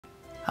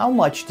How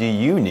much do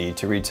you need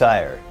to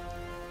retire?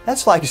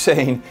 That's like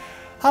saying,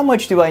 how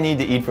much do I need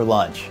to eat for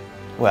lunch?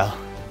 Well,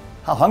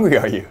 how hungry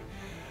are you?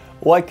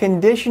 What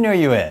condition are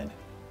you in?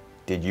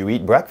 Did you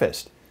eat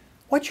breakfast?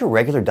 What's your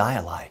regular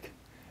diet like?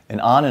 And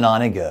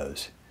on it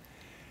goes.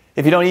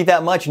 If you don't eat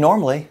that much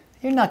normally,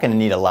 you're not going to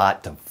need a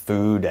lot of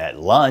food at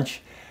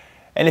lunch.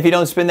 And if you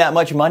don't spend that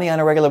much money on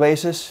a regular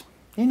basis,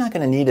 you're not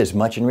going to need as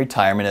much in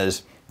retirement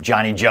as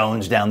Johnny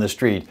Jones down the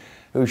street,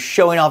 who's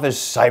showing off his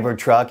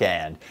Cybertruck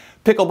and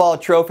pickleball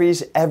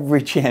trophies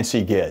every chance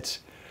he gets.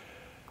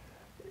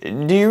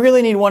 Do you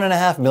really need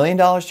 $1.5 million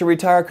to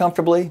retire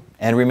comfortably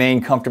and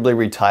remain comfortably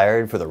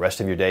retired for the rest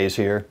of your days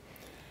here?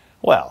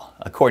 Well,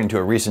 according to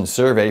a recent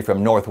survey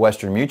from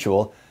Northwestern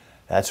Mutual,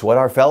 that's what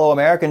our fellow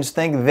Americans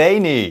think they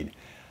need.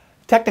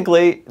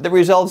 Technically, the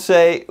results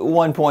say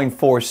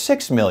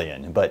 $1.46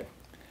 million, but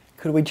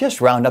could we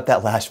just round up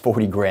that last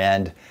 40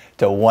 grand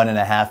to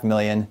 $1.5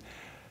 million?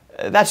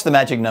 That's the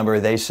magic number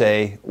they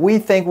say we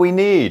think we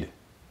need.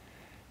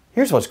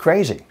 Here's what's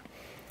crazy.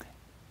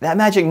 That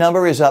magic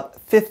number is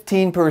up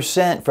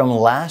 15% from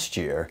last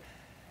year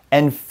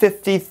and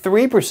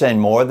 53%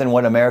 more than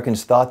what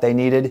Americans thought they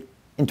needed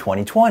in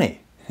 2020.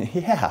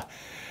 Yeah,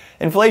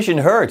 inflation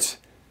hurts,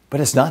 but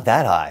it's not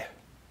that high.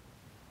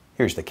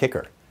 Here's the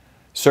kicker.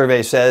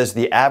 Survey says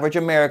the average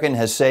American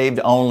has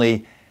saved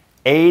only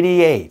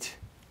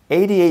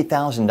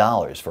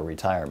 $88,000 for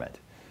retirement.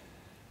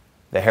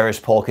 The Harris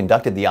poll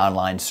conducted the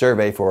online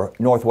survey for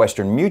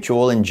Northwestern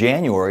Mutual in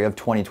January of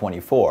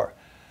 2024.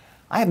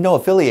 I have no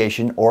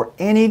affiliation or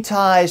any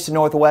ties to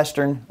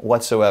Northwestern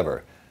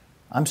whatsoever.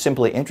 I'm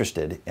simply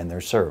interested in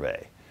their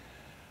survey.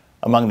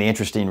 Among the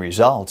interesting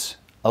results,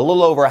 a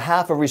little over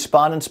half of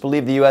respondents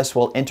believe the U.S.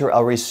 will enter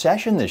a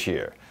recession this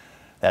year.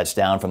 That's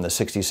down from the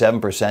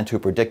 67% who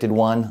predicted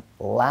one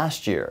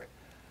last year.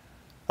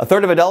 A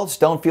third of adults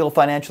don't feel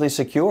financially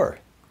secure.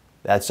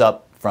 That's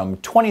up from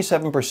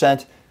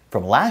 27%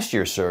 from last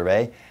year's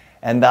survey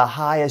and the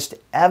highest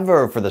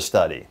ever for the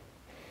study.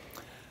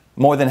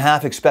 More than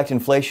half expect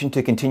inflation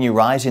to continue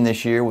rising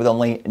this year, with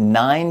only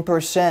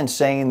 9%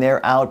 saying they're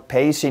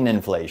outpacing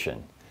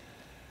inflation.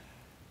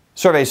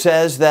 Survey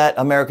says that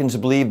Americans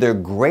believe their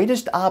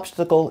greatest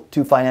obstacle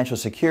to financial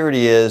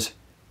security is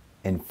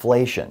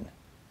inflation,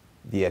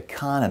 the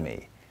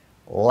economy,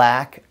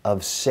 lack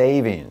of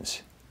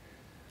savings.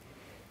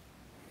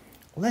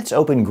 Let's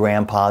open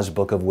Grandpa's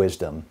Book of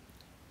Wisdom.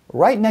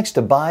 Right next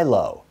to buy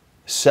low,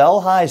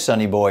 sell high,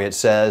 Sonny boy, it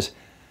says,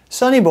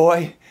 Sonny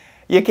boy,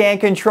 you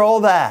can't control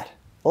that.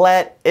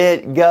 Let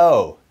it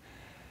go.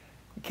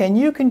 Can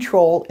you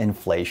control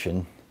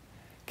inflation?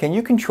 Can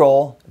you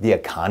control the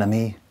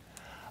economy?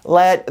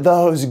 Let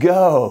those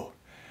go.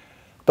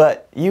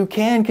 But you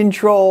can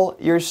control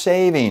your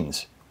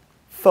savings.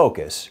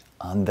 Focus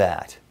on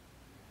that.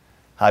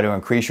 How to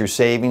increase your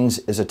savings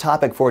is a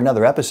topic for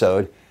another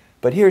episode,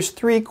 but here's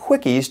 3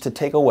 quickies to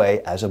take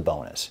away as a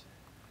bonus.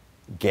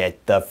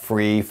 Get the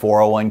free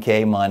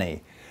 401k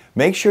money.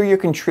 Make sure you're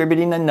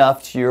contributing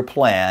enough to your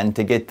plan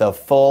to get the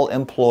full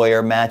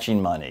employer matching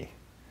money.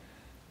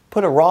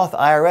 Put a Roth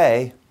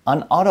IRA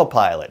on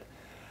autopilot.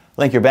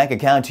 Link your bank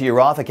account to your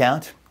Roth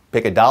account,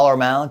 pick a dollar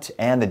amount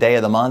and the day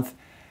of the month,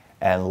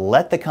 and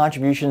let the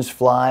contributions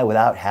fly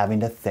without having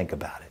to think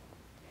about it.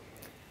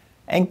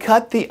 And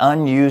cut the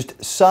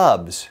unused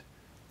subs,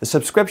 the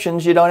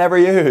subscriptions you don't ever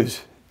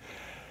use.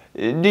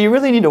 Do you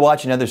really need to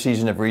watch another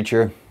season of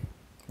Reacher?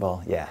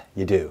 Well, yeah,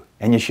 you do,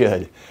 and you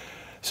should.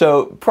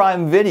 So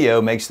Prime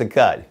Video makes the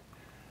cut.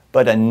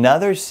 But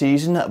another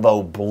season of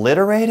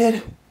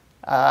Obliterated?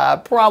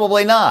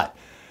 Probably not.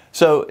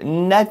 So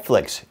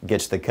Netflix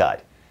gets the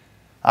cut.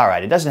 All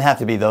right, it doesn't have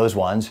to be those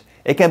ones.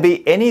 It can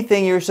be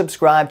anything you're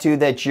subscribed to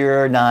that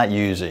you're not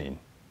using.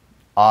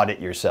 Audit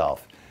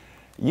yourself.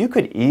 You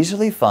could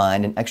easily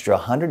find an extra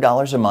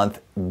 $100 a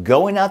month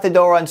going out the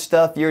door on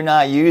stuff you're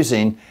not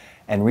using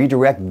and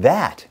redirect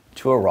that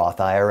to a Roth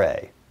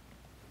IRA.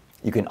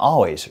 You can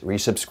always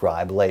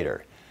resubscribe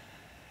later.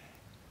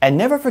 And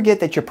never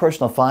forget that your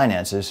personal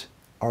finances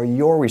are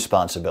your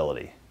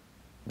responsibility,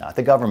 not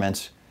the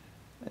government's,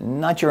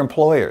 not your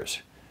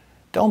employer's.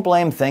 Don't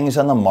blame things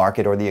on the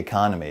market or the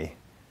economy.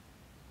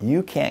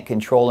 You can't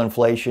control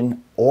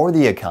inflation or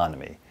the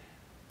economy,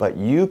 but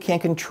you can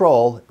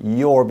control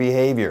your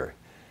behavior.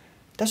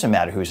 Doesn't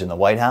matter who's in the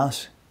White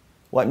House.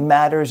 What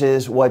matters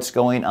is what's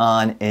going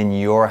on in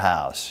your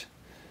house.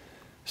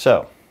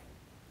 So,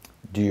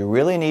 do you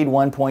really need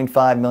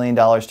 $1.5 million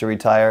to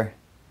retire?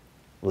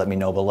 Let me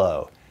know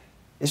below.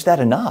 Is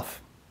that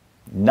enough?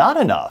 Not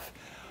enough?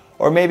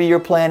 Or maybe your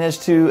plan is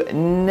to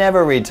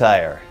never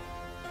retire?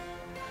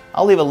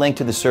 I'll leave a link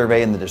to the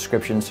survey in the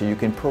description so you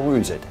can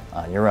peruse it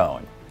on your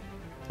own.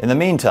 In the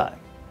meantime,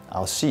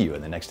 I'll see you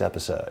in the next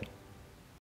episode.